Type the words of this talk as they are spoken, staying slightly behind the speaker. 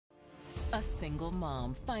A single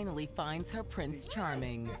mom finally finds her Prince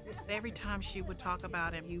Charming. Every time she would talk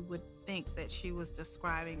about him, you would think that she was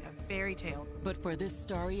describing a fairy tale. But for this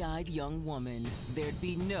starry-eyed young woman, there'd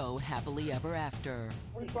be no happily ever after.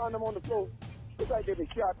 We found them on the floor. It's like they've been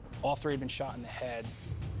shot. All three had been shot in the head.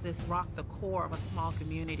 This rocked the core of a small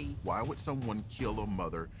community. Why would someone kill a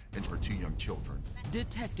mother and her two young children?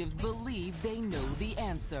 Detectives believe they know the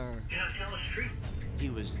answer. Yeah, tell the street. He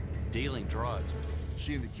was dealing drugs.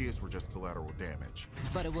 She and the kids were just collateral damage.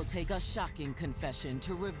 But it will take a shocking confession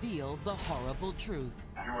to reveal the horrible truth.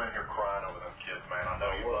 You were in here crying over them kids, man. I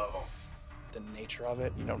know you love them. The nature of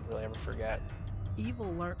it, you don't really ever forget.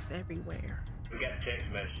 Evil lurks everywhere. We got text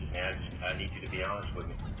messages, man. I need you to be honest with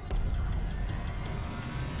me.